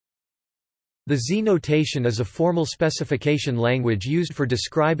The Z notation is a formal specification language used for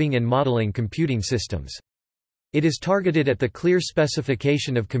describing and modeling computing systems. It is targeted at the clear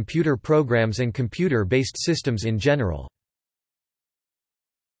specification of computer programs and computer-based systems in general.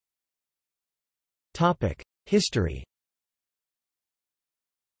 History.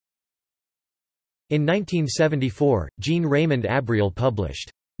 In 1974, Jean-Raymond Abrial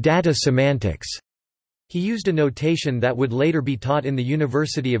published Data Semantics. He used a notation that would later be taught in the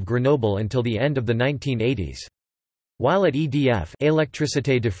University of Grenoble until the end of the 1980s. While at EDF,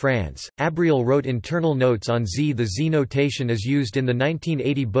 Électricité de France, Abrial wrote internal notes on Z. The Z notation is used in the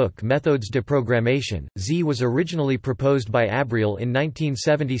 1980 book Méthodes de Programmation. Z was originally proposed by Abrial in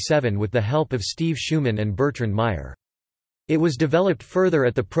 1977 with the help of Steve Schumann and Bertrand Meyer. It was developed further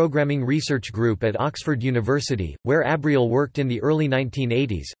at the Programming Research Group at Oxford University, where Abrial worked in the early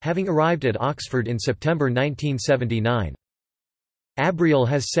 1980s, having arrived at Oxford in September 1979. Abrial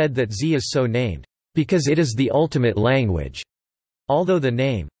has said that Z is so named, "because it is the ultimate language", although the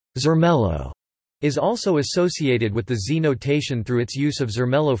name, Zermelo, is also associated with the Z notation through its use of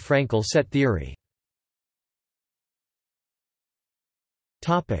Zermelo-Fraenkel set theory.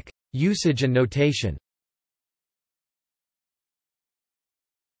 Usage and notation.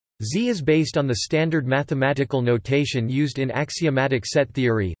 Z is based on the standard mathematical notation used in axiomatic set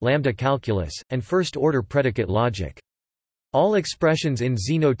theory, lambda calculus, and first-order predicate logic. All expressions in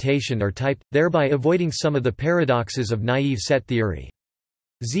Z notation are typed, thereby avoiding some of the paradoxes of naive set theory.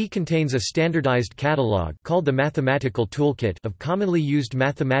 Z contains a standardized catalog called the mathematical toolkit of commonly used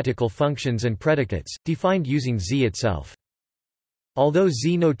mathematical functions and predicates, defined using Z itself. Although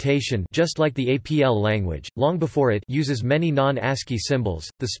Z notation, just like the APL language, long before it uses many non-ASCII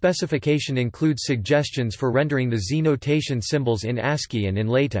symbols, the specification includes suggestions for rendering the Z notation symbols in ASCII and in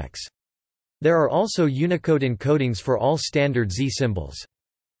LaTeX. There are also Unicode encodings for all standard Z symbols.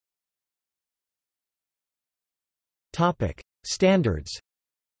 Standards.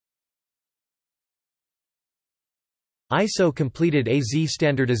 ISO completed a Z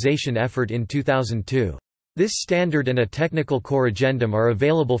standardization effort in 2002. This standard and a technical corrigendum are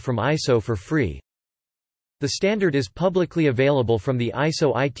available from ISO for free. The standard is publicly available from the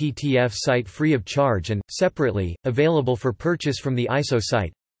ISO ITTF site free of charge and, separately, available for purchase from the ISO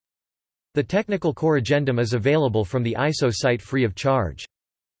site. The technical corrigendum is available from the ISO site free of charge.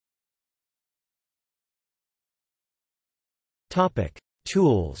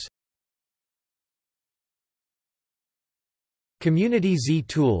 Tools. Community Z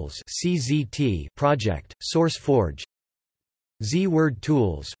Tools (CZT) project, SourceForge. Z Word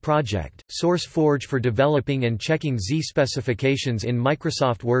Tools project, SourceForge for developing and checking Z specifications in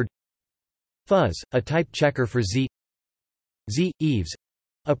Microsoft Word. Fuzz, a type checker for Z. Z Eves,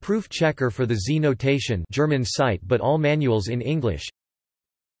 a proof checker for the Z notation German site but all manuals in English.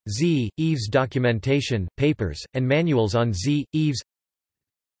 Z Eves documentation, papers, and manuals on Z Eves.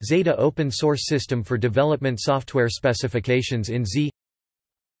 Zeta open source system for development software specifications in Z.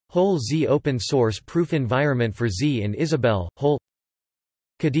 Whole Z open source proof environment for Z in Isabelle, Whole.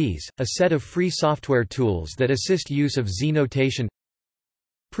 Cadiz, a set of free software tools that assist use of Z notation.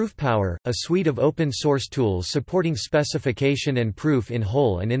 ProofPower, a suite of open source tools supporting specification and proof in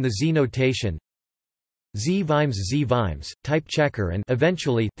Whole and in the Z notation. Z-Vimes, type checker and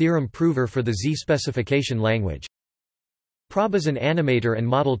eventually theorem prover for the Z specification language. Prob is an animator and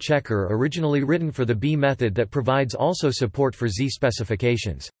model checker originally written for the B method that provides also support for Z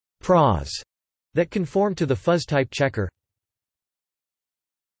specifications pros that conform to the fuzz type checker.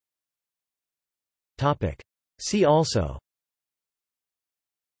 See also: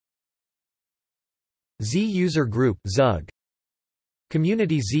 Z User Group (ZUG),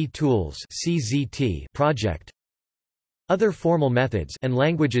 Community Z Tools (CZT) project, other formal methods and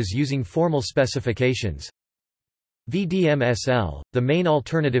languages using formal specifications. VDMSL, the main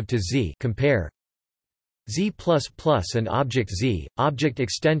alternative to Z. Compare Z++ and Object Z, object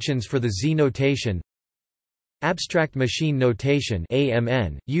extensions for the Z notation. Abstract Machine Notation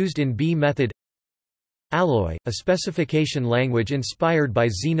 (AMN), used in B method. Alloy, a specification language inspired by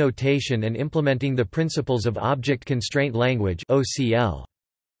Z notation and implementing the principles of Object Constraint Language (OCL).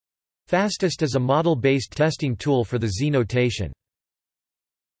 Fastest is a model-based testing tool for the Z notation.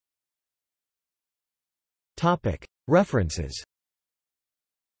 References.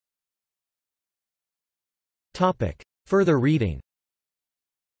 Further reading.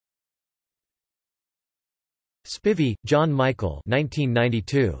 Spivey, John Michael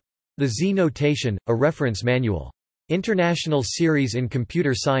 1992. The Z Notation, a Reference Manual. International Series in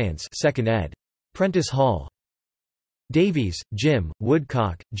Computer Science 2nd ed. Prentice Hall. Davies, Jim,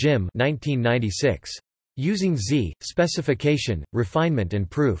 Woodcock, Jim 1996. Using Z, Specification, Refinement and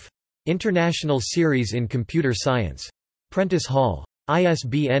Proof. International Series in Computer Science. Prentice Hall.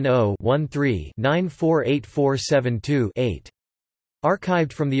 ISBN 0-13-948472-8.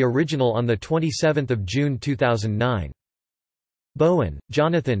 Archived from the original on 27 June 2009. Bowen,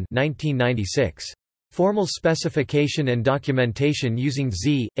 Jonathan 1996. Formal Specification and Documentation Using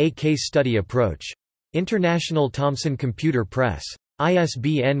Z, a Case Study Approach. International Thomson Computer Press.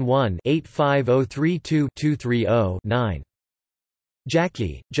 ISBN 1-85032-230-9.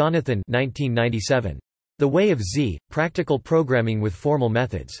 Jackie, Jonathan 1997. The Way of Z, Practical Programming with Formal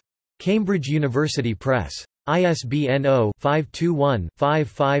Methods. Cambridge University Press. ISBN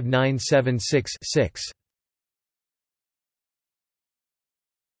 0-521-55976-6.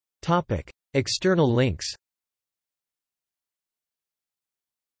 External links.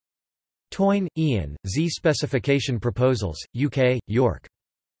 Toyne, Ian, Z Specification Proposals, UK, York.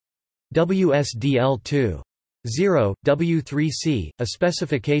 WSDL 2.0, W3C, a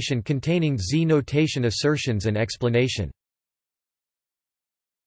specification containing Z notation assertions and explanation.